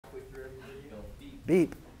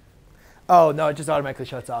Beep. Oh, no, it just automatically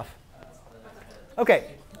shuts off.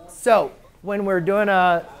 OK, so when we're doing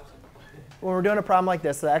a problem like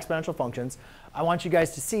this, the exponential functions, I want you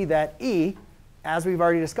guys to see that e, as we've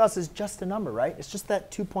already discussed, is just a number, right? It's just that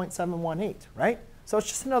 2.718, right? So it's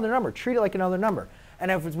just another number. Treat it like another number. And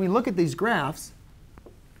if we look at these graphs,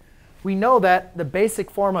 we know that the basic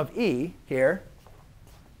form of e here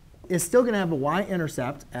is still going to have a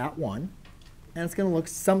y-intercept at 1. And it's going to look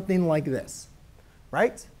something like this,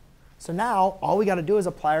 right? So now all we got to do is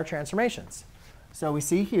apply our transformations. So we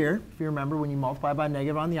see here, if you remember, when you multiply by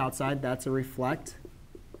negative on the outside, that's a reflect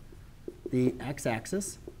the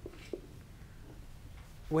x-axis.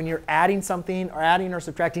 When you're adding something or adding or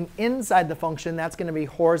subtracting inside the function, that's going to be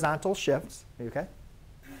horizontal shifts. OK?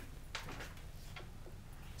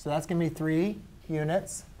 So that's going to be 3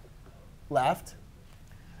 units left.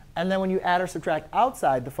 And then when you add or subtract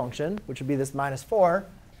outside the function, which would be this -4,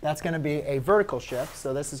 that's going to be a vertical shift.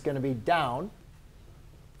 So this is going to be down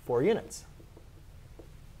 4 units.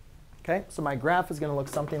 OK? So my graph is going to look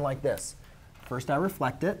something like this. First, I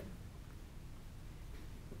reflect it.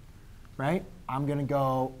 Right? I'm going to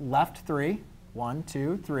go left 3, 1,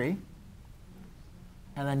 2, 3.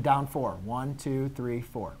 And then down 4, 1, 2, 3,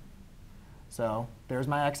 4. So there's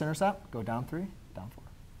my x-intercept. Go down 3, down 4.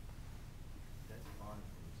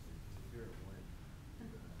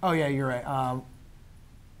 Oh, yeah, you're right.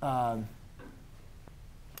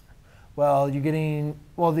 Well, you're getting,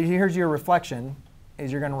 well, here's your reflection,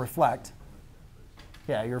 is you're going to reflect.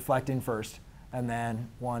 Yeah, you're reflecting first. And then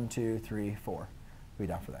 1, 2, 3, 4. Be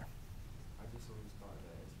down for there.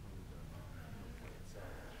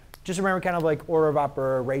 Just remember kind of like order of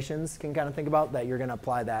operations can kind of think about that you're going to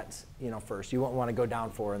apply that first. You won't want to go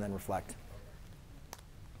down 4 and then reflect.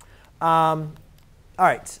 All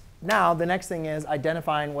right. Now, the next thing is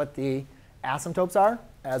identifying what the asymptotes are,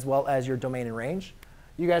 as well as your domain and range.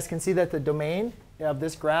 You guys can see that the domain of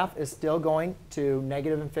this graph is still going to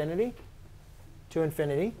 -infinity to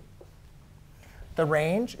infinity. The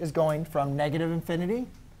range is going from -infinity.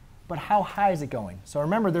 But how high is it going? So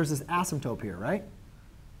remember, there's this asymptote here, right?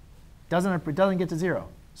 It doesn't get to 0.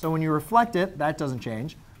 So when you reflect it, that doesn't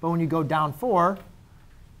change. But when you go down 4,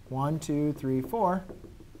 1, 2, 3, 4,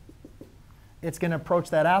 it's going to approach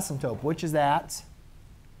that asymptote, which is at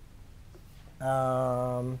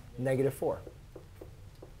 -4.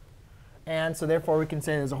 And so therefore, we can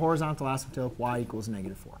say there's a horizontal asymptote, y equals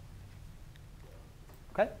 -4.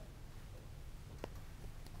 OK?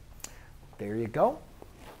 There you go.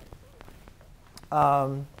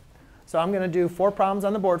 So I'm going to do 4 problems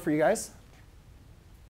on the board for you guys.